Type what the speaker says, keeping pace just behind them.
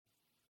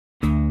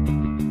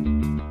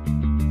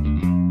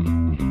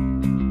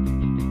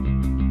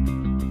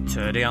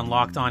Today on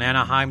Locked On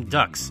Anaheim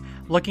Ducks,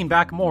 looking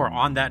back more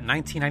on that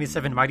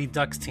 1997 Mighty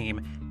Ducks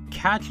team,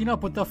 catching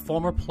up with the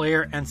former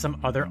player and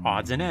some other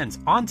odds and ends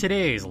on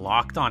today's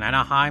Locked On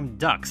Anaheim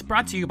Ducks,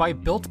 brought to you by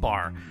Built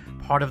Bar,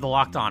 part of the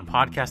Locked On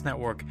Podcast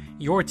Network,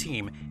 your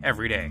team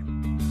every day.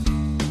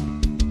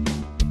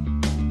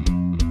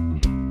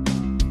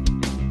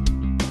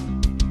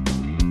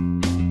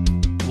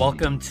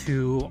 Welcome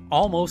to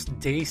almost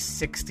day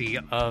 60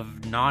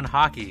 of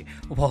non-hockey.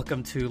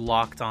 Welcome to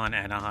Locked On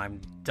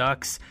Anaheim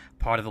Ducks,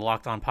 part of the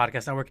Locked On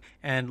Podcast Network.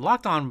 And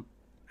Locked On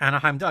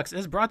Anaheim Ducks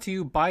is brought to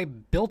you by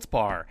Built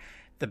Bar,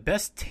 the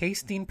best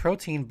tasting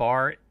protein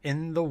bar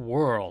in the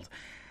world.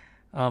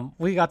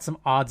 We got some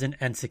odds and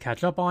ends to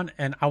catch up on,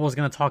 and I was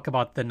going to talk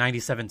about the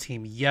 97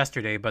 team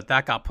yesterday, but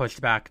that got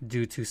pushed back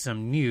due to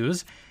some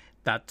news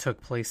that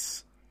took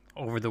place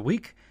over the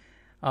week.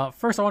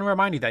 First, I want to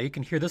remind you that you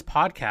can hear this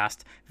podcast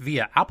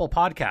via Apple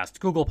Podcast,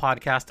 Google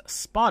Podcast,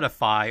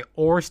 Spotify,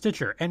 or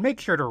Stitcher. And make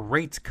sure to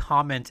rate,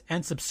 comment,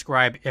 and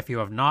subscribe if you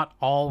have not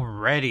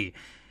already.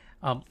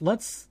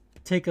 Let's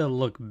take a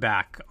look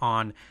back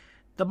on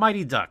the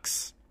Mighty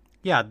Ducks.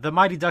 Yeah, the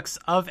Mighty Ducks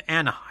of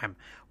Anaheim.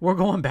 We're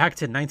going back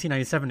to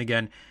 1997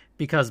 again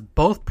because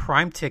both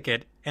Prime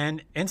Ticket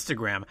and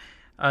Instagram,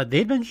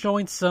 they've been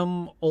showing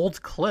some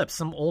old clips,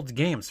 some old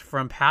games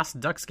from past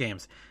Ducks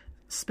games.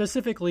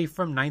 Specifically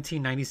from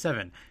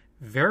 1997,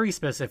 very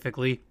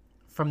specifically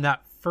from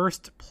that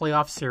first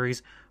playoff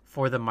series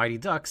for the Mighty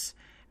Ducks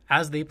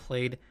as they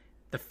played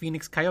the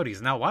Phoenix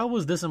Coyotes. Now, why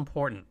was this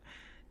important?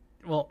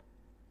 Well,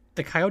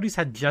 the Coyotes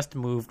had just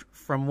moved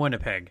from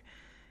Winnipeg,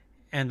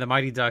 and the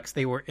Mighty Ducks,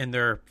 they were in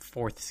their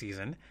fourth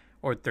season,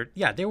 or third.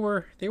 Yeah, they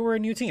were a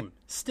new team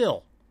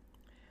still.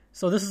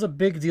 So this is a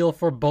big deal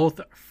for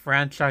both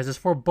franchises,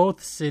 for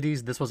both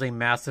cities. This was a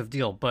massive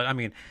deal, but I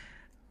mean,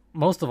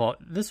 most of all,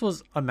 this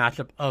was a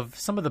matchup of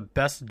some of the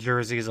best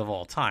jerseys of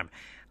all time.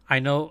 I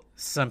know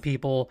some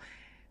people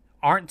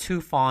aren't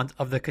too fond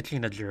of the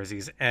Kachina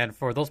jerseys, and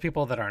for those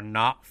people that are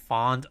not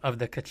fond of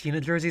the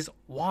Kachina jerseys,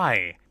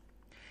 why?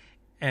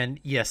 And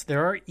yes,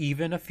 there are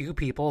even a few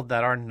people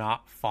that are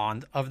not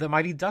fond of the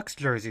Mighty Ducks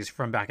jerseys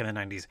from back in the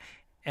 90s.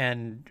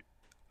 And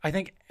I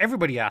think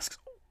everybody asks,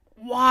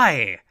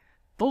 why?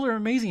 Those are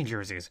amazing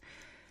jerseys.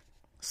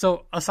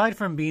 So aside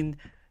from being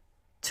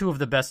two of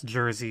the best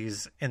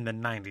jerseys in the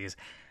 90s.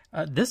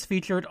 This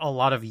featured a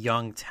lot of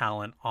young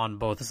talent on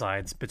both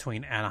sides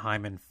between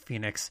Anaheim and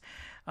Phoenix.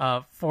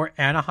 For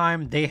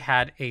Anaheim, they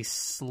had a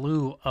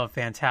slew of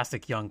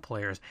fantastic young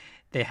players.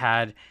 They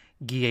had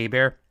Guy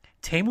Hebert.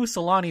 Teemu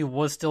Selanne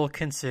was still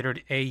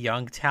considered a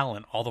young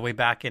talent all the way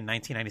back in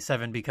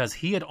 1997 because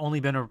he had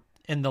only been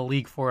in the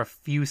league for a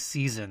few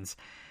seasons.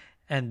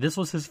 And this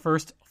was his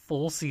first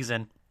full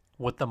season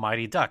with the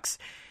Mighty Ducks.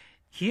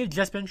 He had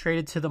just been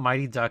traded to the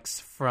Mighty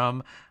Ducks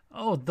from,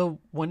 the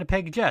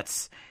Winnipeg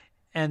Jets.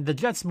 And the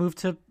Jets moved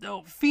to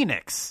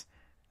Phoenix.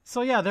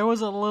 So yeah, there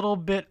was a little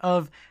bit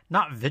of,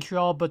 not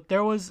vitriol, but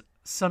there was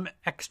some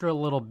extra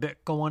little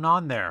bit going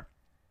on there.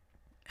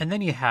 And then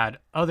you had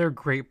other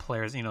great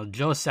players,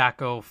 Joe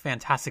Sacco,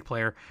 fantastic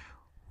player.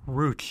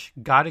 Ruch,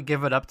 got to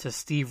give it up to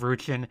Steve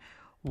Ruchin,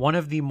 one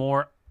of the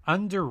more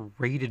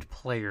underrated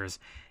players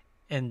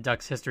in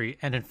Ducks history.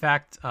 And in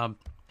fact,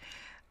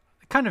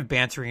 kind of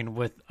bantering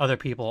with other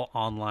people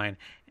online,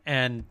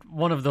 and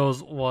one of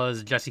those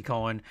was Jesse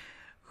Cohen,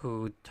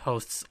 who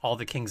hosts All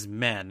the King's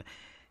Men.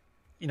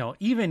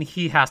 Even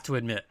he has to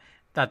admit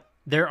that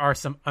there are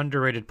some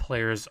underrated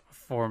players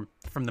from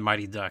the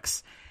Mighty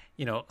Ducks.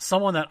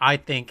 Someone that I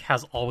think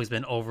has always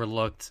been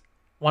overlooked,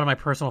 one of my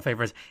personal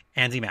favorites,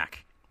 Andy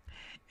Mack.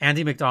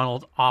 Andy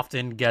McDonald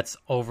often gets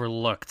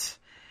overlooked.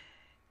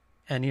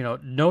 And,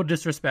 no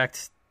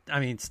disrespect. I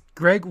mean,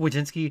 Greg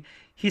Wyszynski,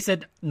 he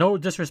said, no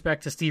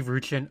disrespect to Steve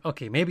Ruchin.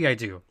 Okay, maybe I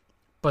do.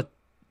 But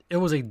it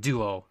was a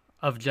duo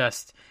of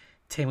just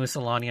Teemu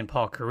Selanne and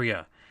Paul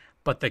Kariya.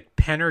 But the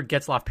Penner,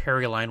 Getzlaf,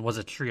 Perry line was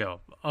a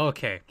trio.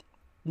 Okay.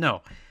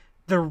 No.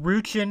 The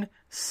Ruchin,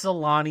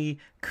 Selanne,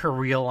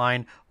 Kariya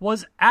line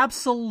was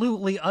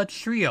absolutely a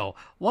trio.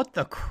 What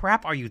the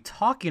crap are you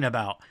talking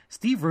about?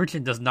 Steve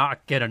Ruchin does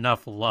not get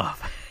enough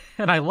love.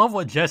 And I love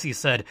what Jesse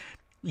said.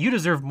 You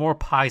deserve more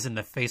pies in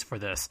the face for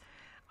this.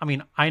 I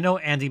mean, I know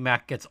Andy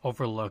Mack gets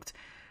overlooked,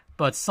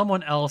 but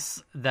someone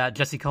else that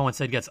Jesse Cohen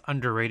said gets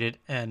underrated,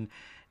 and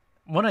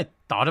when I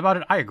thought about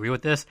it, I agree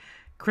with this.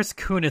 Chris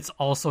Kunitz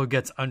also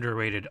gets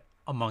underrated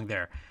among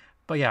there.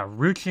 But yeah,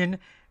 Ruchin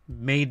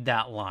made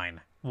that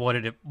line what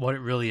it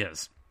really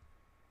is.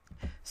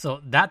 So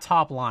that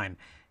top line,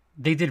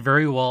 they did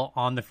very well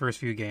on the first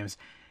few games,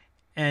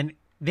 and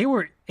they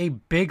were a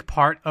big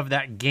part of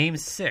that Game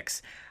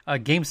 6.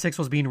 Game 6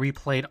 was being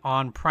replayed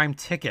on Prime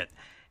Ticket.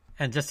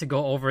 And just to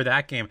go over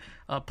that game,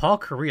 Paul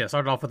Kariya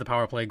started off with a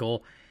power play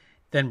goal.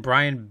 Then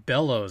Brian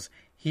Bellows,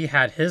 he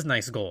had his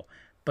nice goal.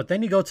 But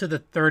then you go to the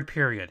third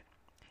period.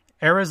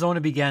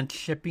 Arizona began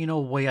chipping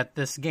away at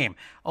this game.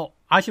 Oh,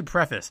 I should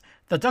preface,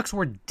 the Ducks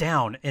were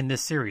down in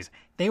this series.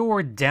 They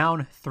were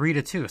down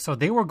 3-2. So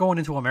they were going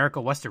into America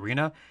West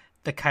Arena.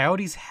 The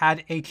Coyotes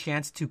had a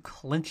chance to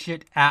clinch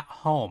it at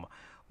home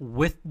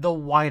with the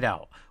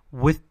whiteout,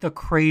 with the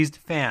crazed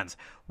fans,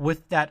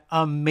 with that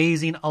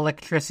amazing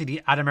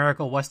electricity at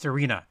America West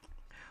Arena.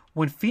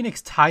 When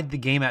Phoenix tied the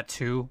game at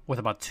 2 with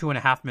about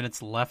 2.5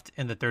 minutes left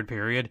in the third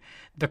period,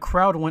 the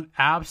crowd went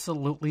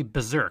absolutely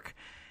berserk.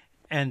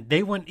 And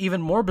they went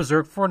even more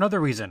berserk for another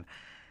reason.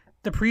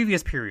 The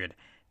previous period,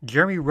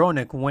 Jeremy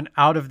Roenick went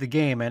out of the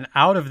game and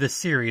out of the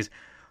series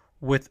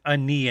with a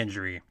knee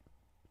injury.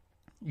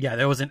 Yeah,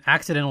 there was an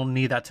accidental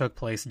knee that took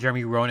place.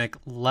 Jeremy Roenick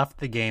left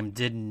the game,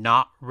 did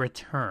not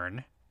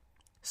return.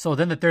 So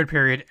then the third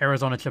period,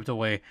 Arizona chipped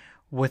away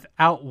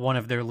without one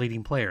of their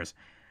leading players.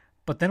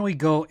 But then we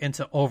go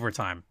into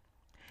overtime.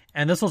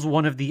 And this was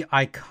one of the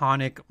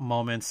iconic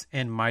moments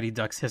in Mighty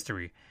Ducks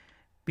history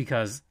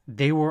because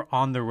they were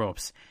on the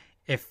ropes.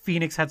 If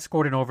Phoenix had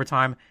scored in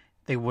overtime,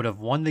 they would have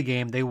won the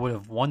game. They would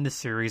have won the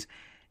series.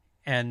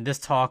 And this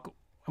talk,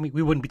 I mean,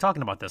 we wouldn't be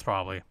talking about this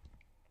probably.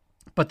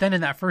 But then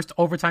in that first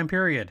overtime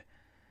period,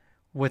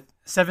 with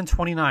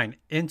 7:29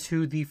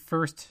 into the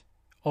first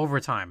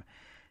overtime,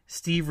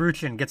 Steve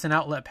Ruchin gets an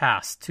outlet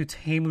pass to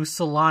Teemu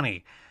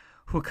Selanne,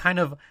 who kind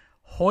of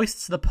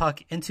hoists the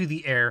puck into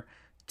the air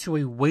to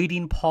a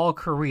waiting Paul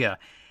Kariya,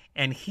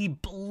 and he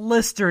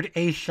blistered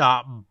a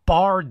shot,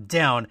 bar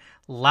down,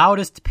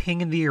 loudest ping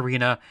in the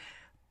arena.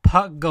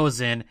 Puck goes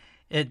in.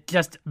 It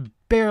just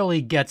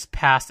barely gets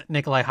past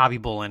Nikolai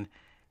Khabibulin,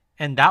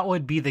 and that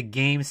would be the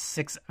Game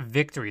 6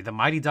 victory. The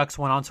Mighty Ducks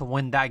went on to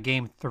win that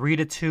game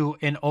 3-2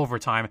 in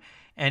overtime,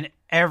 and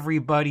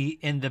everybody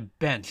in the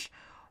bench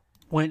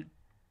went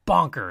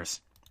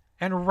bonkers,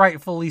 and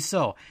rightfully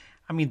so.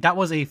 I mean, that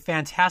was a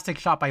fantastic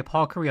shot by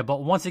Paul Kariya,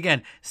 but once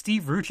again,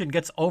 Steve Ruchin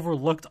gets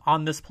overlooked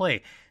on this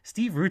play.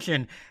 Steve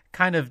Ruchin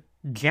kind of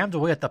jammed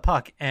away at the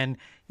puck and,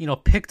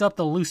 picked up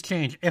the loose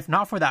change. If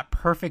not for that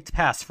perfect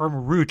pass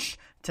from Ruch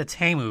to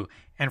Teemu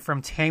and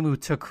from Teemu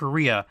to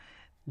Kariya,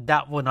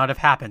 that would not have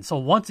happened. So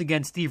once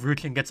again, Steve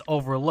Ruchin gets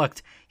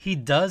overlooked. He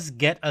does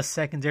get a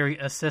secondary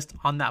assist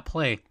on that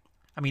play.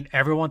 I mean,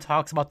 everyone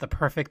talks about the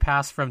perfect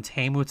pass from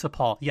Teemu to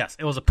Paul. Yes,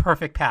 it was a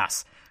perfect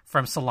pass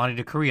from Selanne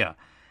to Kariya.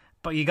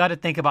 But you got to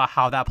think about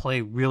how that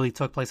play really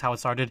took place, how it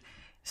started.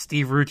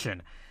 Steve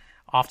Ruchin,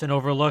 often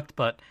overlooked,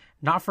 but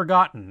not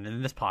forgotten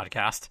in this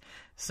podcast.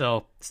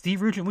 So,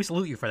 Steve Ruchin, we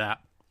salute you for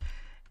that.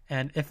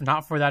 And if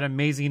not for that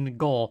amazing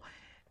goal,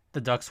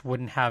 the Ducks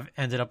wouldn't have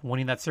ended up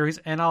winning that series.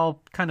 And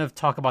I'll kind of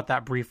talk about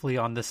that briefly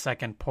on the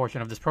second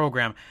portion of this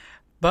program.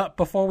 But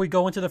before we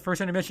go into the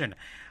first intermission,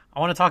 I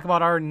want to talk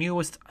about our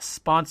newest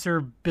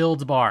sponsor,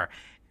 Build Bar.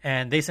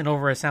 And they sent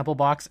over a sample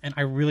box, and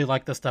I really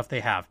like the stuff they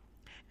have.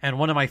 And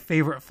one of my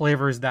favorite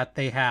flavors that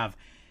they have,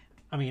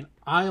 I mean,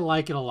 I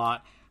like it a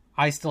lot.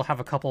 I still have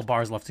a couple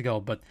bars left to go,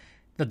 but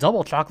the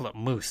double chocolate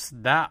mousse,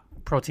 that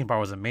protein bar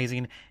was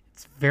amazing.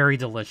 It's very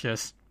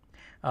delicious.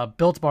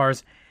 Built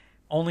bars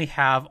only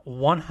have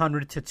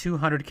 100 to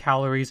 200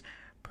 calories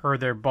per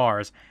their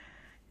bars.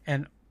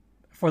 And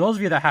for those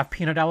of you that have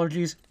peanut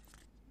allergies,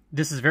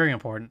 this is very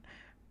important.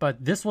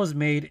 But this was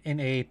made in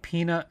a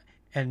peanut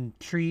and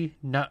tree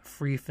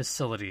nut-free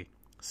facility.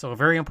 So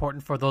very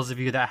important for those of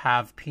you that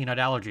have peanut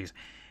allergies.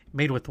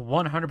 Made with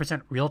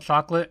 100% real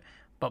chocolate,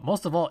 but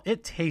most of all,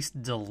 it tastes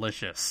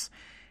delicious.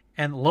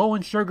 And low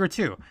in sugar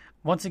too.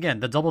 Once again,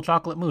 the double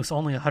chocolate mousse,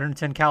 only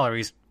 110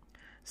 calories,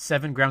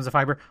 7 grams of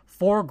fiber,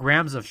 4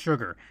 grams of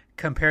sugar,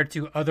 compared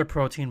to other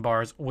protein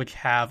bars which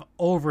have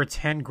over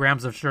 10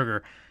 grams of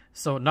sugar.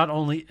 So not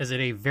only is it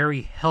a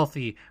very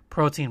healthy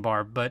protein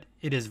bar, but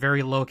it is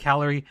very low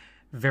calorie,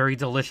 very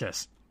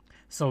delicious.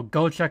 So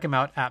go check them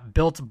out at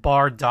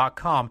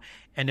BuiltBar.com.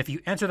 And if you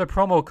enter the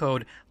promo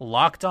code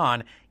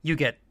LOCKEDON, you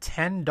get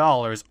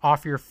 $10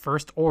 off your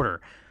first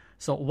order.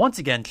 So once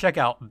again, check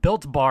out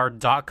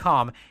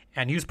BuiltBar.com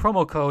and use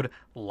promo code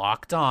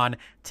LOCKEDON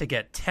to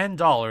get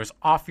 $10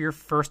 off your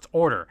first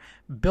order.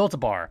 Built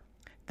Bar,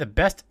 the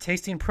best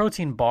tasting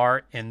protein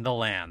bar in the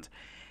land.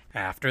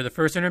 After the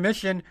first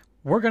intermission,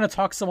 we're going to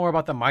talk some more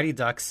about the Mighty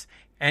Ducks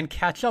and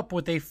catch up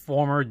with a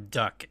former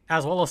Duck,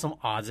 as well as some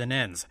odds and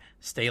ends.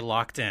 Stay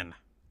locked in.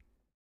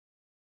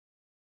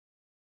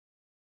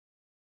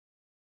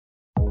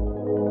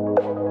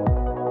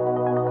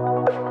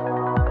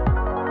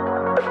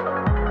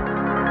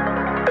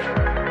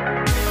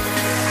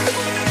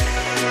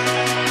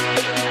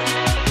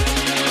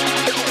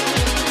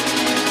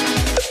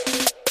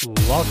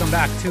 Welcome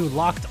back to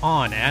Locked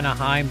On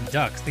Anaheim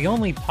Ducks, the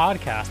only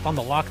podcast on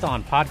the Locked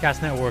On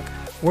Podcast Network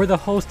where the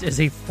host is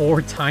a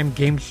 4-time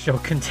game show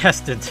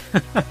contestant.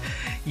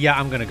 Yeah,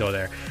 I'm going to go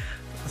there.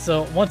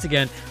 So once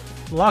again,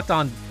 Locked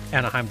On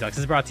Anaheim Ducks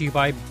is brought to you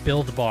by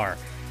Build Bar.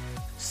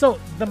 So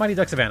the Mighty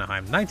Ducks of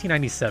Anaheim,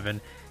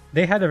 1997,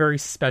 they had a very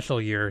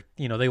special year.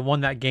 They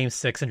won that Game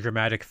 6 in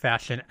dramatic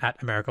fashion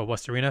at America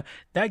West Arena.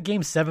 That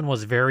Game 7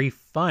 was very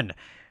fun.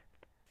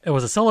 It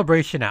was a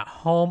celebration at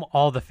home.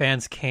 All the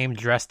fans came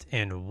dressed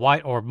in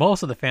white, or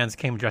most of the fans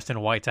came dressed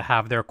in white to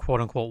have their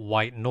quote-unquote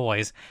white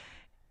noise.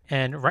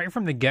 And right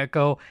from the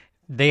get-go,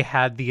 they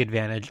had the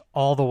advantage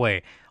all the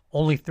way.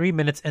 Only 3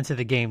 minutes into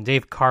the game,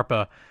 Dave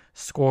Karpa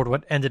scored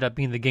what ended up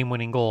being the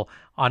game-winning goal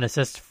on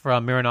assist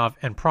from Mironov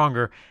and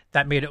Pronger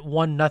that made it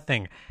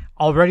 1-0.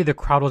 already the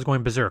crowd was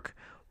going berserk.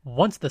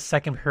 Once the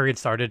second period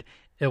started,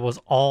 it was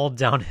all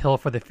downhill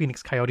for the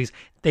Phoenix Coyotes.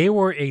 They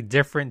were a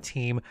different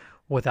team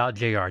without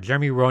JR.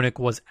 Jeremy Roenick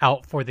was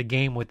out for the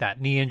game with that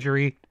knee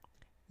injury.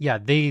 Yeah,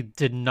 they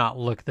did not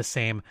look the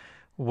same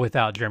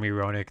without Jeremy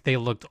Roenick. They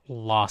looked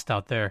lost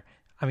out there.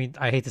 I mean,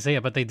 I hate to say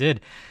it, but they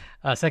did.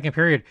 Second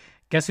period,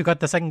 guess who got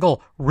the second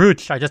goal?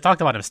 Ruch. I just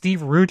talked about him.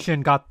 Steve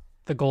Ruchin got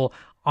the goal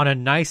on a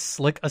nice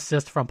slick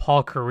assist from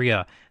Paul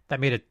Kariya. That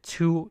made it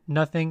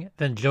 2-0.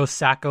 Then Joe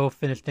Sacco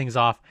finished things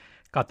off,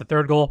 got the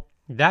third goal.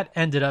 That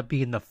ended up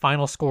being the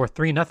final score,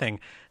 3-0.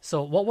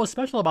 So what was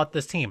special about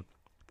this team?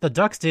 The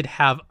Ducks did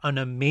have an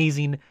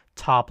amazing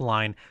top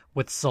line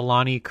with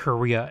Solani,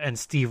 Kariya, and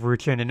Steve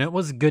Ruchin, and it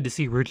was good to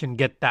see Ruchin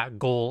get that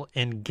goal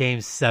in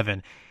Game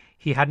 7.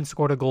 He hadn't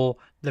scored a goal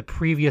the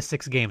previous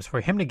 6 games.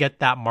 For him to get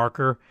that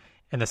marker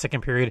in the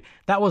second period,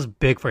 that was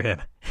big for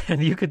him.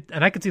 And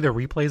I could see the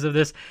replays of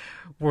this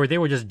where they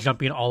were just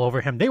jumping all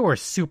over him. They were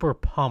super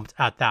pumped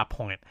at that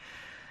point.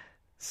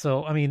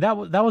 So, I mean, that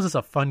was just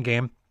a fun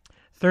game.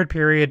 Third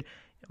period,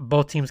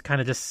 both teams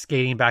kind of just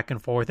skating back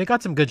and forth. They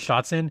got some good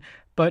shots in,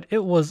 but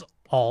it was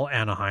all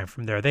Anaheim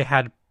from there. They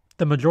had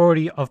the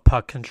majority of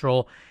puck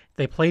control.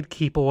 They played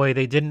keep away.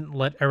 They didn't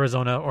let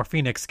Arizona or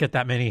Phoenix get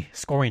that many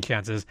scoring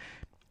chances.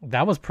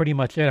 That was pretty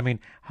much it. I mean,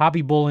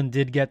 Hobby Bullen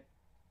did get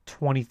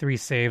 23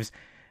 saves.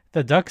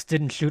 The Ducks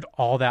didn't shoot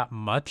all that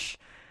much.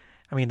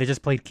 I mean, they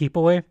just played keep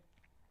away.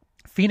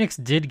 Phoenix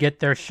did get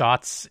their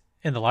shots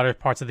in the latter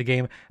parts of the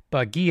game,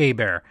 but Guy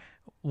Hebert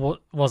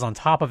was on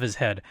top of his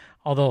head.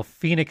 Although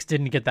Phoenix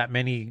didn't get that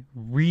many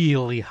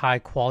really high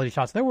quality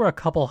shots, there were a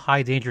couple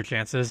high danger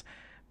chances,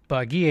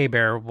 but Guy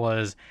Hebert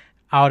was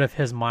out of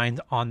his mind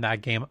on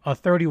that game. A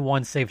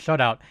 31 save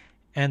shutout,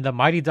 and the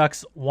Mighty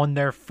Ducks won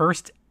their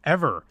first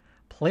ever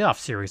playoff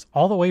series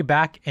all the way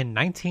back in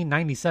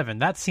 1997.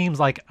 That seems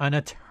like an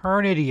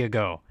eternity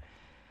ago.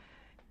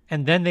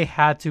 And then they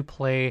had to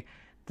play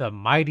the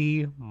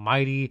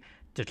mighty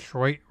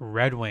Detroit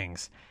Red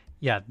Wings.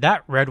 Yeah,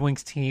 that Red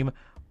Wings team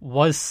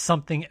was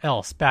something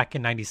else back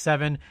in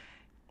 97.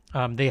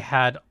 They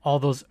had all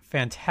those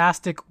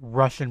fantastic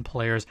Russian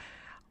players.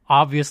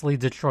 Obviously,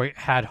 Detroit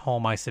had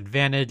home ice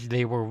advantage.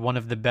 They were one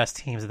of the best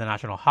teams in the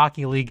National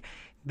Hockey League.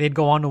 They'd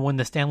go on to win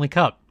the Stanley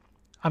Cup.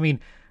 I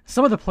mean,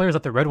 some of the players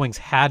that the Red Wings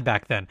had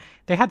back then,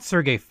 they had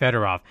Sergei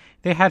Fedorov,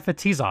 they had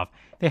Fetisov,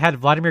 they had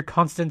Vladimir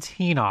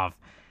Konstantinov,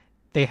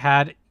 they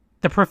had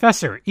the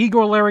Professor,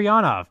 Igor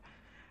Larionov,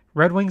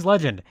 Red Wings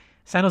legend,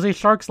 San Jose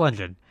Sharks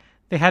legend.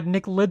 They had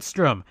Nick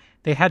Lidstrom.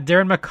 They had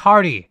Darren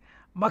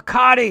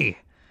McCarty.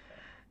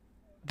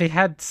 They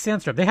had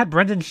Sandstrom. They had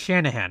Brendan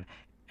Shanahan.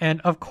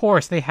 And, of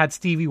course, they had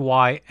Stevie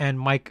Y and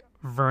Mike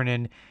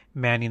Vernon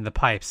manning the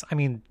pipes. I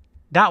mean,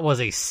 that was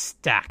a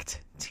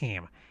stacked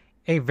team.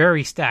 A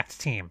very stacked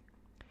team.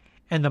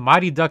 And the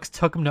Mighty Ducks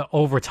took them to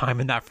overtime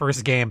in that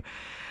first game.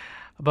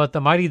 But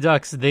the Mighty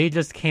Ducks, they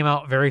just came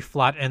out very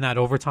flat in that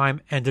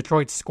overtime. And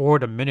Detroit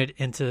scored a minute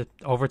into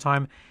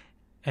overtime.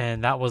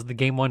 And that was the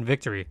Game 1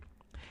 victory.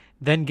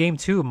 Then Game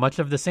 2, much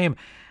of the same.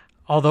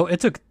 Although it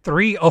took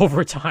 3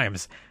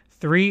 overtimes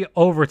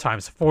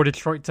for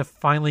Detroit to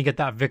finally get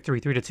that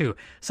victory 3-2.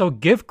 So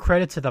give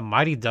credit to the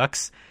Mighty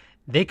Ducks.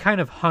 They kind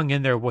of hung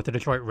in there with the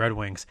Detroit Red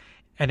Wings.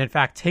 And in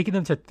fact, taking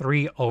them to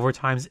 3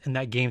 overtimes in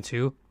that Game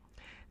 2,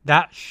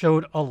 that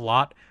showed a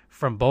lot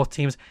from both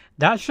teams.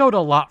 That showed a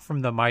lot from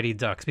the Mighty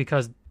Ducks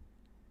because,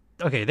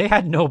 okay, they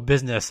had no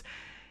business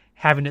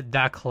having it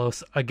that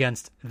close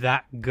against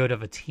that good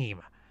of a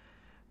team.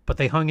 But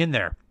they hung in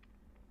there.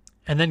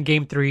 And then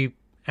Game 3,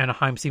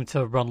 Anaheim seemed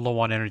to run low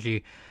on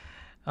energy.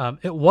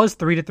 It was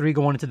 3-3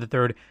 going into the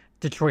third.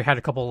 Detroit had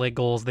a couple of late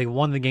goals. They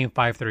won the game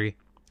 5-3.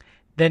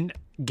 Then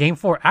Game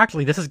 4,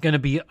 actually, this is going to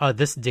be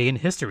this day in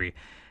history.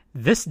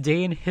 This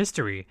day in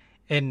history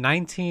in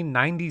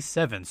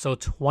 1997, so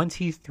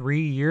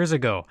 23 years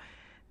ago,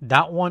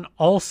 that one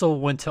also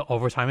went to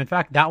overtime. In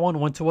fact, that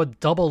one went to a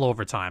double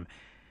overtime.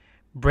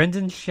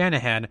 Brendan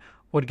Shanahan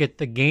would get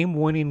the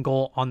game-winning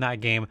goal on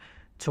that game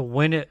to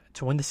win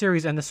the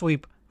series and the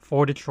sweep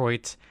for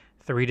Detroit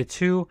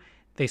 3-2.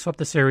 They swept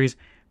the series.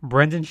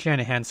 Brendan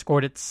Shanahan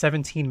scored it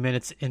 17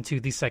 minutes into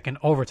the second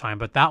overtime,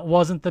 but that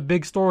wasn't the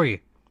big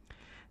story.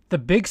 The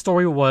big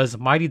story was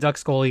Mighty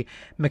Ducks goalie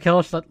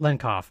Mikhail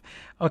Shetlenkov.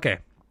 Okay,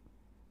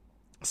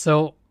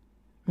 so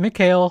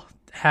Mikhail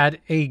had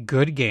a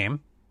good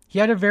game. He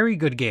had a very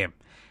good game.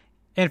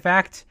 In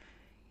fact,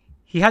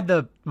 he had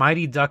the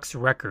Mighty Ducks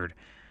record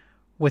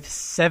with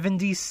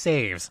 70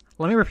 saves.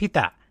 Let me repeat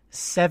that.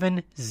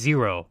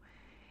 7-0.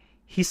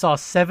 He saw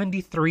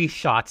 73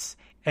 shots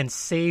and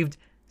saved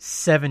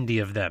 70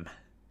 of them.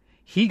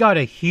 He got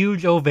a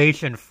huge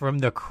ovation from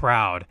the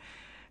crowd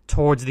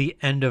towards the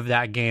end of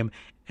that game,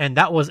 and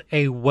that was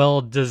a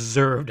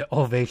well-deserved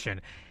ovation.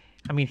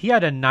 I mean, he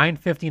had a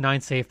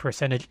 .959 save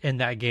percentage in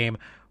that game,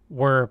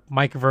 where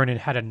Mike Vernon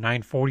had a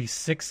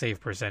 .946 save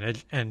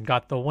percentage and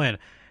got the win.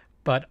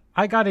 But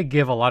I got to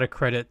give a lot of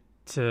credit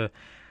to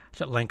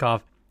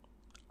Shetlenkov.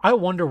 I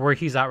wonder where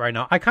he's at right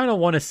now. I kind of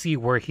want to see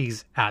where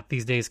he's at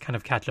these days, kind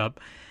of catch up.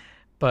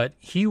 but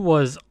he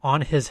was on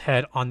his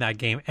head on that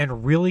game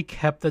and really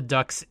kept the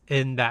Ducks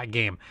in that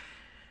game.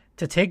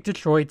 To take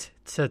Detroit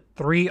to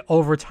 3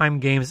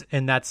 overtime games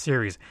in that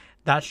series,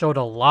 that showed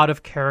a lot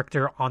of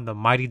character on the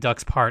Mighty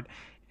Ducks' part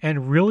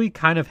and really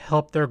kind of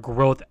helped their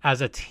growth as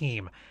a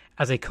team,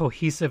 as a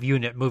cohesive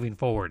unit moving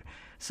forward.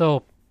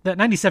 So that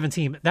 97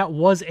 team, that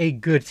was a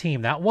good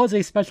team. That was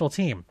a special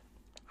team.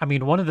 I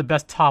mean, one of the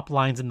best top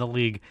lines in the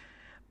league,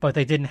 but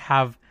they didn't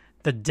have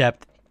the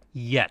depth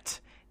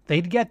yet.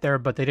 They'd get there,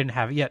 but they didn't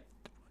have it yet.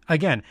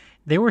 Again,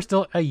 they were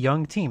still a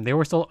young team. They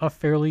were still a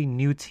fairly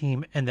new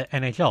team in the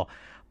NHL.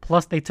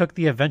 Plus, they took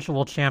the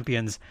eventual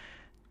champions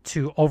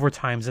to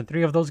overtimes in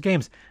 3 of those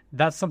games.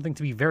 That's something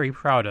to be very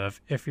proud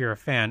of if you're a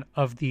fan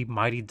of the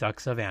Mighty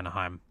Ducks of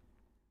Anaheim.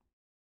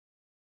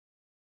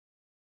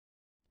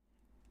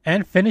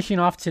 And finishing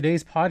off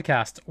today's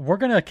podcast, we're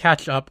going to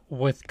catch up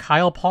with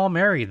Kyle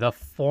Palmieri, the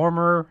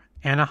former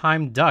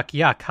Anaheim Duck.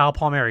 Yeah, Kyle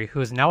Palmieri,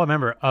 who is now a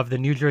member of the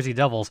New Jersey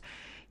Devils.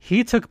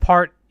 He took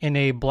part in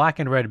a black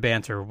and red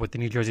banter with the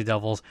New Jersey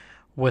Devils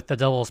with the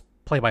Devils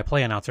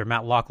play-by-play announcer,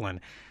 Matt Loughlin.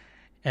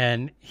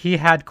 And he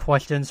had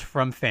questions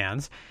from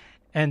fans.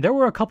 And there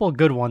were a couple of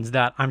good ones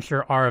that I'm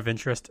sure are of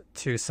interest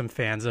to some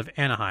fans of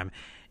Anaheim.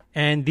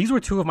 And these were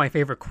 2 of my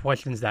favorite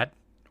questions that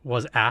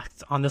was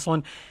asked on this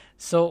one.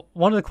 So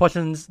one of the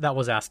questions that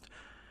was asked,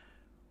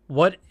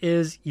 what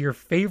is your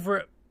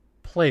favorite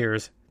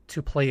players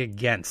to play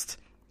against?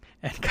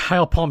 And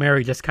Kyle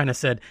Palmieri just kind of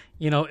said,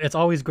 it's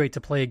always great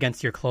to play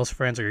against your close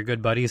friends or your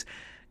good buddies.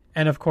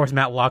 And of course,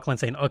 Matt Loughlin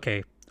saying,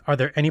 okay, are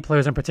there any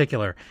players in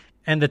particular?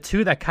 And the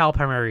 2 that Kyle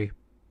Palmieri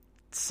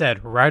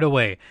said right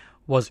away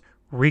was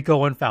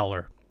Rico and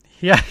Fowler.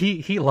 Yeah,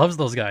 he loves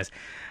those guys.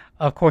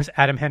 Of course,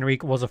 Adam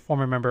Henrique was a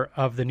former member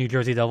of the New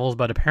Jersey Devils,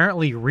 but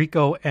apparently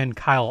Rico and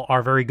Kyle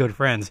are very good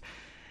friends.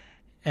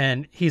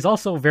 And he's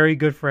also very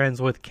good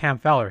friends with Cam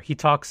Fowler. He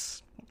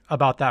talks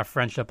about that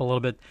friendship a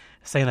little bit,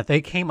 saying that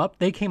they came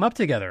up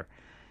together.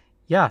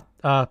 Yeah,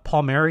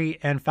 Palmieri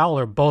and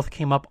Fowler both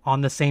came up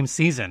on the same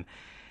season.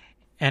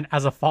 And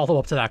as a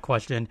follow-up to that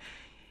question,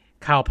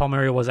 Kyle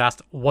Palmieri was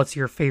asked, what's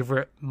your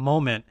favorite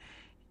moment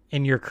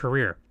in your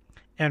career?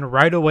 And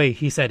right away,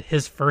 he said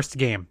his first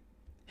game.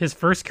 His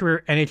first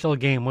career NHL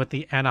game with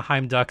the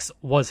Anaheim Ducks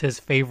was his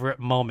favorite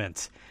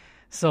moment.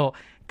 So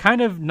kind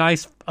of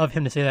nice of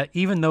him to say that,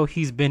 even though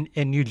he's been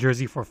in New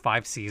Jersey for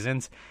 5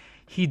 seasons,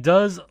 he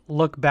does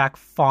look back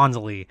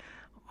fondly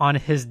on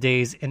his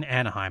days in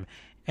Anaheim.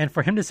 And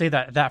for him to say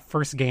that that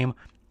first game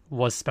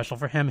was special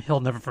for him,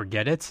 he'll never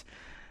forget it.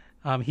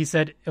 He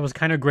said it was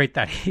kind of great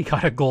that he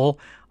got a goal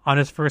on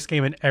his first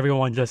game and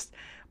everyone just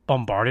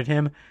bombarded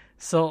him.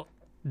 So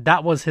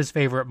that was his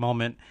favorite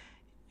moment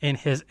in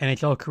his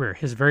NHL career.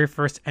 His very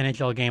first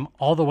NHL game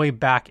all the way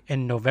back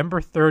in November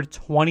 3rd,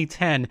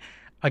 2010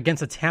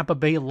 against the Tampa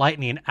Bay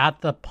Lightning at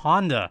the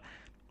Ponda.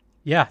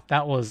 Yeah,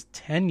 that was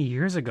 10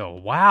 years ago.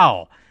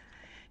 Wow.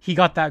 He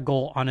got that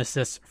goal on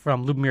assist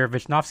from Lubomir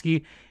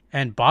Visnovsky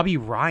and Bobby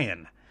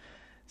Ryan.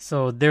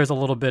 So there's a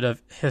little bit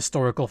of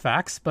historical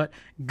facts, but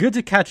good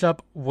to catch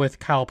up with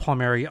Kyle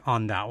Palmieri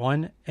on that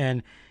one.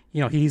 And,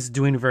 he's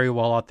doing very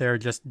well out there,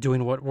 just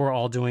doing what we're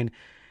all doing,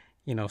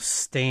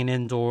 staying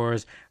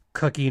indoors,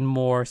 cooking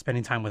more,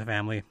 spending time with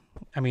family.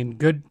 I mean,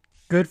 good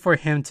for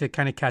him to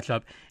kind of catch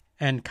up,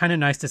 and kind of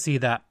nice to see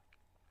that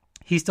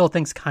he still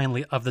thinks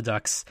kindly of the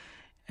Ducks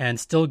and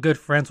still good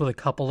friends with a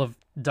couple of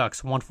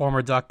Ducks, one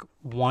former Duck,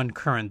 one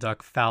current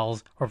Duck,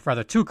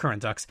 2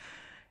 current Ducks,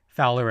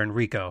 Fowler and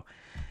Rico.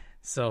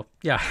 So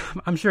yeah,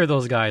 I'm sure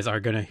those guys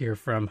are going to hear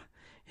from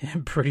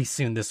him pretty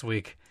soon this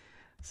week.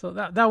 So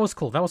that was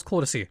cool. That was cool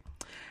to see.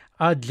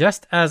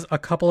 Just as a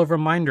couple of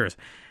reminders,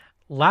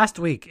 last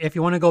week, if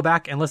you want to go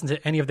back and listen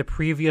to any of the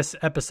previous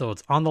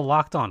episodes on the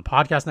Locked On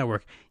Podcast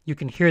Network, you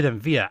can hear them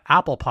via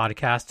Apple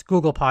Podcasts,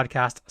 Google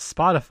Podcasts,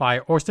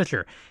 Spotify, or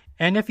Stitcher.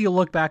 And if you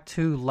look back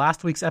to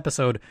last week's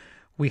episode,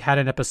 we had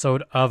an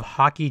episode of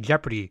Hockey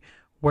Jeopardy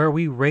where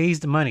we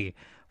raised money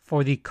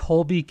for the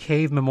Colby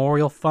Cave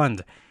Memorial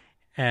Fund.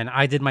 And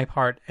I did my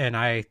part and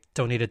I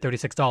donated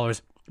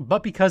 $36.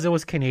 But because it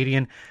was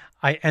Canadian,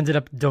 I ended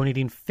up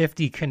donating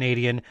 50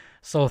 Canadian,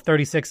 so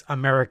 36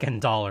 American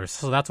dollars.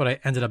 So that's what I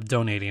ended up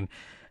donating.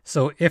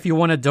 So if you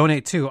want to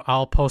donate too,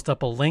 I'll post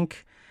up a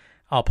link.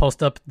 I'll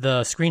post up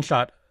the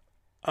screenshot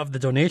of the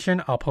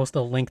donation. I'll post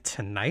the link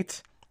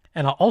tonight.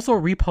 And I'll also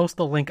repost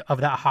the link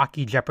of that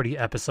Hockey Jeopardy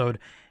episode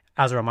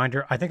as a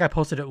reminder. I think I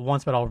posted it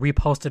once, but I'll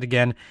repost it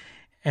again.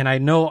 And I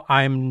know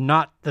I'm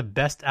not the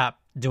best at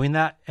doing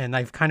that. And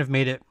I've kind of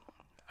made it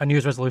a New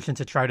Year's resolution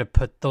to try to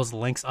put those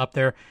links up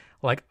there.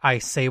 I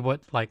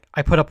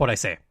put up what I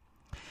say.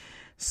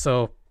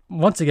 So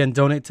once again,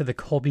 donate to the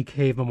Colby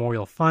Cave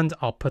Memorial Fund.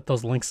 I'll put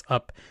those links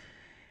up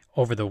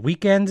over the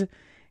weekend.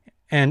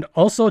 And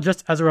also,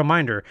 just as a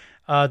reminder,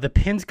 the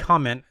pinned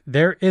comment,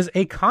 there is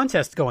a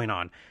contest going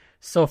on.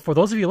 So for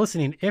those of you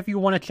listening, if you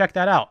want to check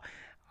that out,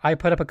 I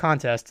put up a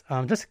contest,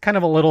 just kind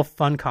of a little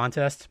fun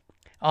contest.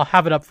 I'll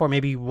have it up for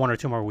maybe 1 or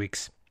 2 more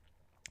weeks.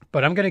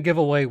 But I'm going to give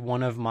away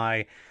one of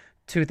my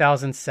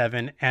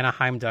 2007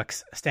 Anaheim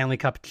Ducks Stanley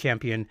Cup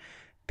champion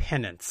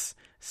pennants.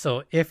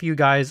 So if you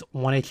guys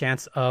want a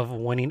chance of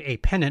winning a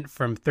pennant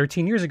from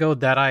 13 years ago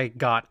that I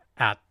got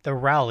at the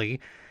rally,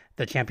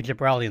 the championship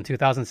rally in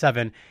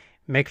 2007,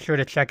 make sure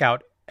to check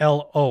out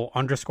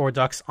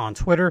LO_Ducks on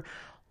Twitter.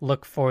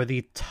 Look for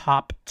the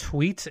top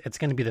tweet. It's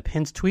going to be the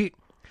pinned tweet.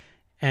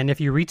 And if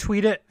you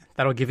retweet it,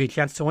 that'll give you a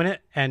chance to win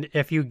it. And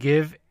if you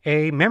give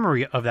a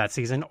memory of that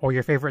season or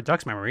your favorite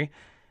Ducks memory,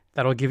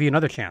 that'll give you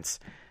another chance.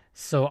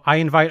 So I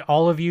invite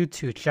all of you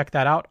to check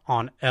that out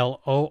on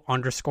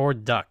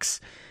LO_Ducks.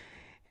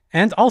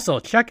 And also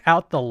check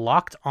out the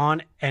Locked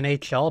On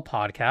NHL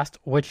podcast,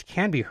 which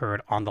can be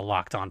heard on the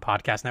Locked On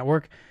Podcast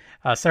Network.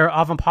 Sarah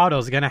Avampado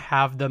is going to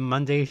have the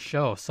Monday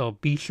show, so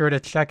be sure to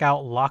check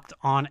out Locked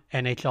On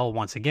NHL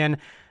once again.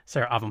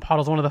 Sarah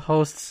Avampado is one of the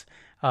hosts.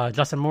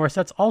 Justin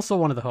Morissette's also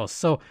one of the hosts.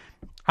 So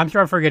I'm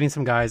sure I'm forgetting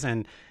some guys,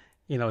 and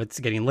it's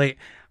getting late,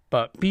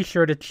 but be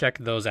sure to check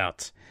those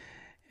out.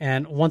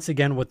 And once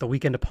again, with the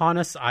weekend upon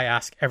us, I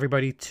ask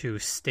everybody to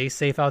stay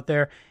safe out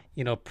there.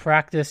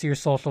 Practice your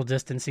social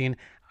distancing.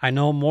 I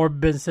know more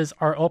businesses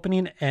are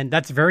opening, and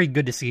that's very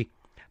good to see.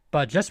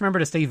 But just remember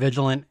to stay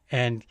vigilant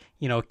and,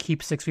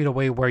 keep 6 feet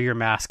away, wear your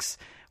masks.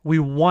 We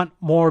want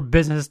more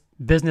businesses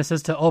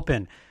to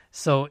open.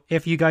 So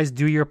if you guys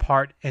do your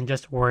part in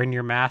just wearing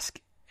your mask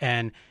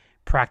and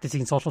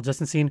practicing social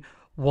distancing,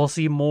 we'll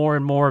see more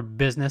and more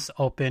business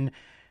open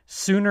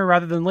sooner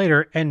rather than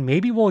later. And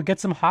maybe we'll get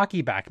some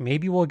hockey back.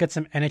 Maybe we'll get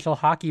some NHL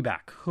hockey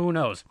back. Who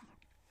knows?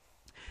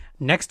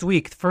 Next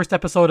week, first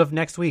episode of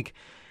next week,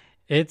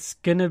 it's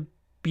going to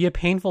be a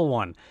painful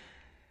one.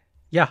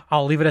 Yeah,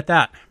 I'll leave it at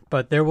that.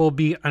 But there will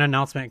be an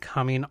announcement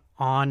coming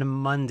on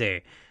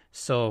Monday.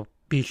 So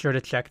be sure to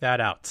check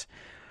that out.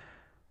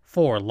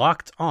 For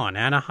Locked On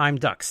Anaheim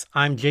Ducks,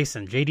 I'm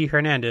Jason JD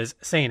Hernandez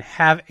saying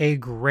have a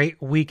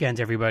great weekend,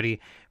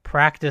 everybody.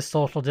 Practice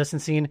social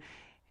distancing.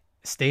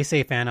 Stay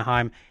safe,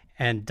 Anaheim.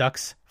 And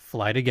Ducks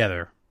fly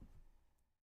together.